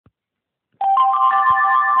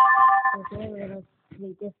Okay, let us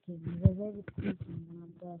play this game. It's a very cool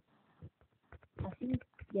game, and I think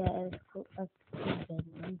yeah, it's cool. And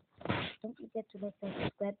don't forget to like and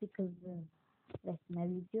subscribe because like my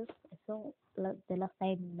videos. So like the last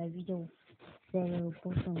time my video, they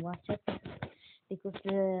post and watch it because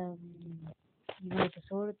the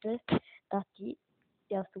sword that you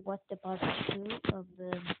have to watch the part two,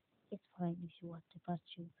 and it's fine if you watch the part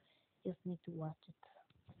two. You just need to watch it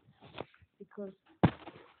because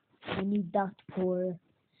I need that for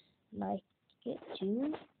like it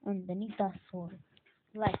too, and I need that for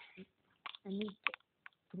like I need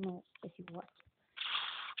to know if you watch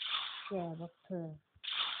it. Yeah, but this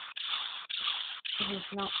is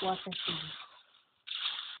not what I see.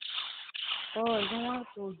 Oh, I don't want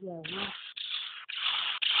to go here. No.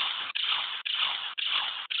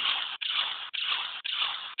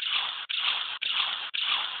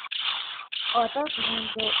 Oh, I thought we were going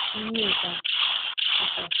to go near that.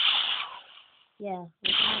 Okay. Yeah,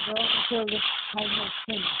 we're gonna go until this time is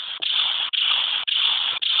finished.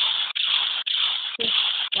 6,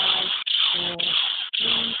 5, 4,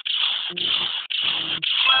 3, 2, 1.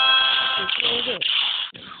 Okay, here it is.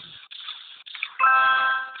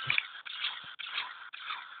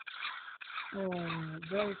 Oh,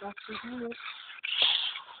 very fast minute.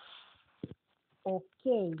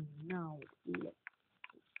 Okay, now let's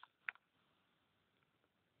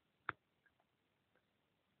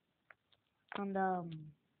and I'm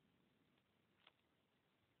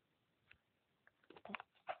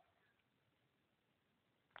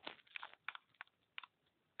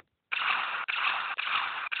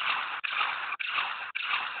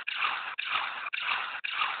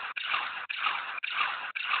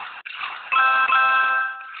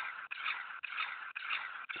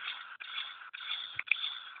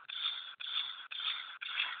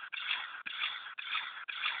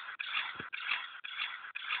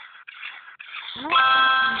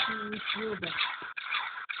not going to use it.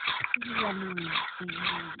 This is a new thing.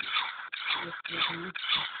 Let's go to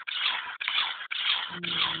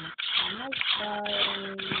nice guy.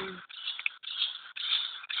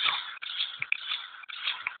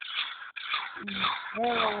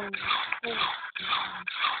 Hello.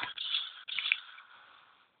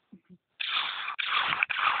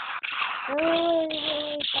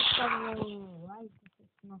 Hey, why this is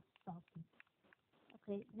not stopping?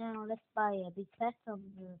 Okay, now let's buy a big pack of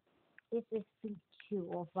this is pink 2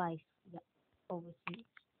 or 5. Yeah, obviously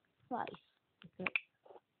 5. Okay,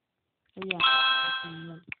 so yeah, I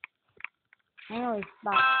know it's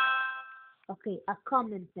bad. Okay, a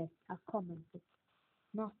common pet,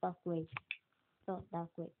 not that way, not that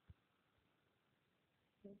way.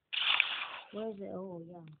 Where is it? Oh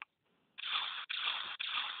yeah.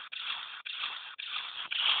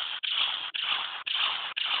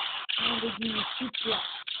 And they give me 2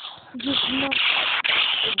 blocks. This is not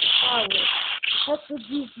power. Have to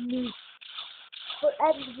give me for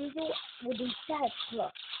every video with a 10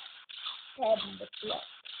 blocks. 10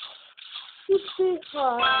 blocks.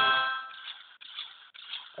 55.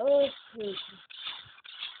 Okay.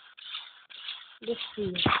 Let's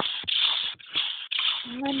see.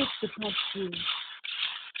 Manage the part 2.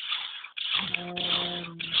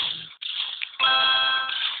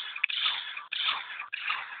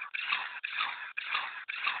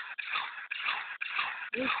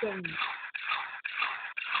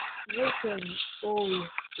 We can always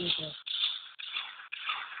do that.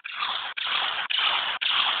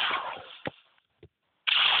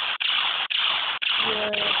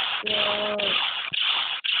 Yeah.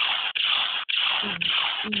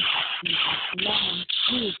 Lemon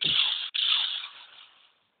sweet.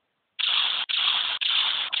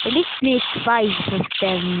 At least make 5 of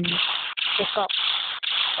them pick up.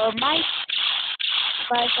 Or might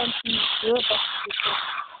buy something good because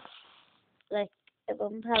like I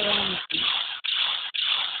don't have anything.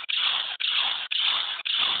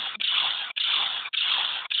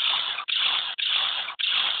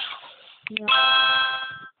 You know,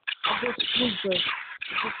 a bit sweeter.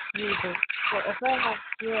 So if I have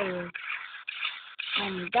zero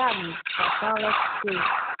and damage, now let's do a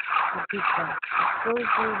pizza. Go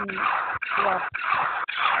to me block.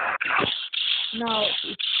 Now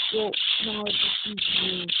it's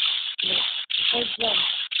easy. I jump.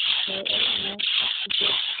 So I don't know to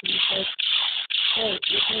get to the wait,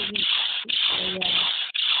 it doesn't yeah.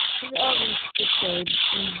 It's always the same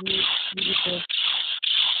in the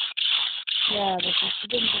yeah, but if you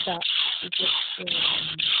didn't do that, you just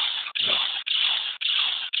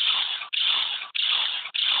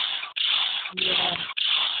yeah.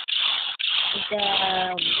 It's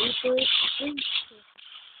it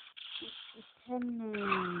can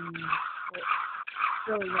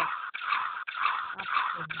so yeah.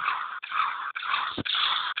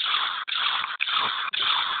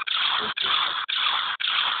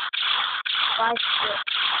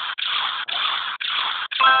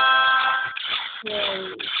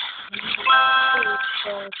 play.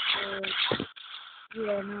 But,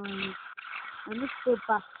 yeah, no, I need to go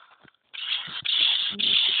back. I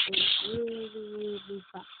need to go really, really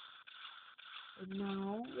back. And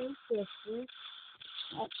now, with this,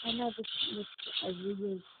 I know this makes a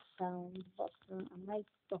weird sound, but I might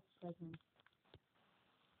stop present.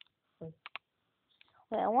 Wait.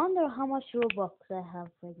 Wait, I wonder how much Robux I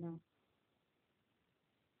have right now.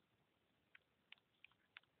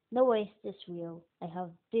 No way is this real. I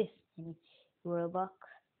have this many Robux.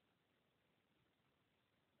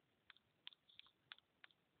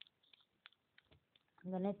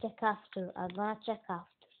 I'm gonna check after. I'm gonna check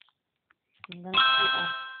after. I'm gonna see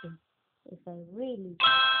after if I really.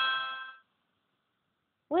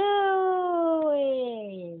 Wait.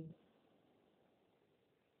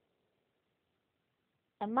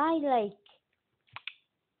 Am I like?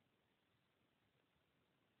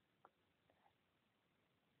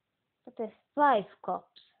 What is 5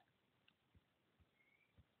 cups?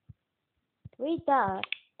 Read that.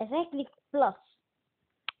 If I click plus.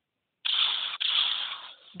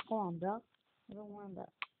 Come on, bro. I don't want that.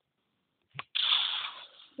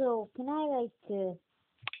 So can I like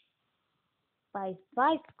buy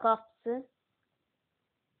 5 cups?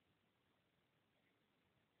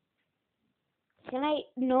 Can I?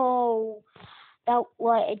 No. That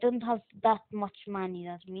why I don't have that much money.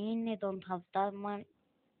 That means I don't have that much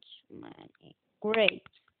money. Great.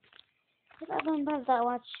 But I don't have that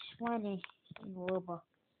much money in Roblox.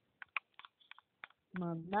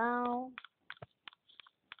 But now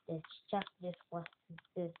let's check this. What is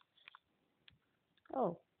this?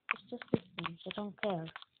 Oh, it's just this thing. I don't care.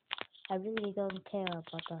 I really don't care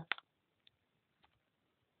about that.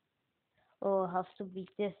 Oh, it has to be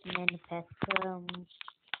this many pets.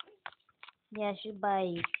 Yeah, I should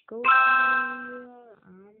buy goat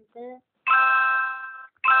and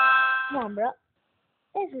come on, bro.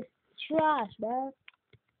 This is trash, bro.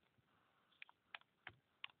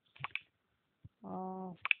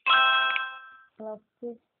 Oh, plus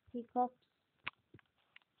 50 cups.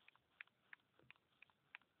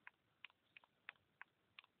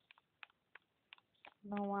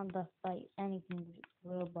 No one does buy anything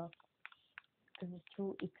with Robux because it's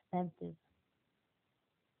too expensive.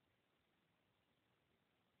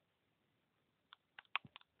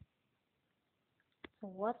 So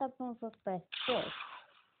what happens if I press this?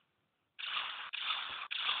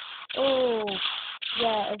 Oh,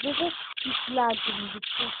 yeah, this is keep lagging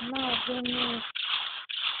because now when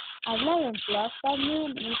I lion plus, I mean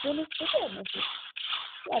usually it's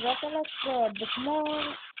yeah, that's like but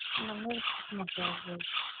more, no, more myself.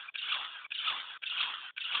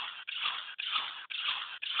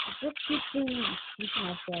 Just keep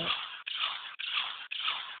myself.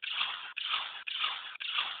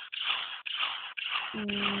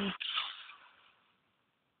 Mm,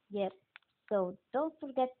 yep. So don't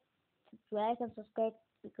forget to like and subscribe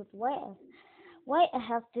because why I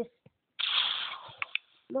have this.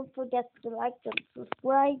 Don't forget to like and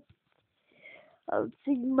subscribe. I'll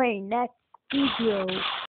see you in my next video.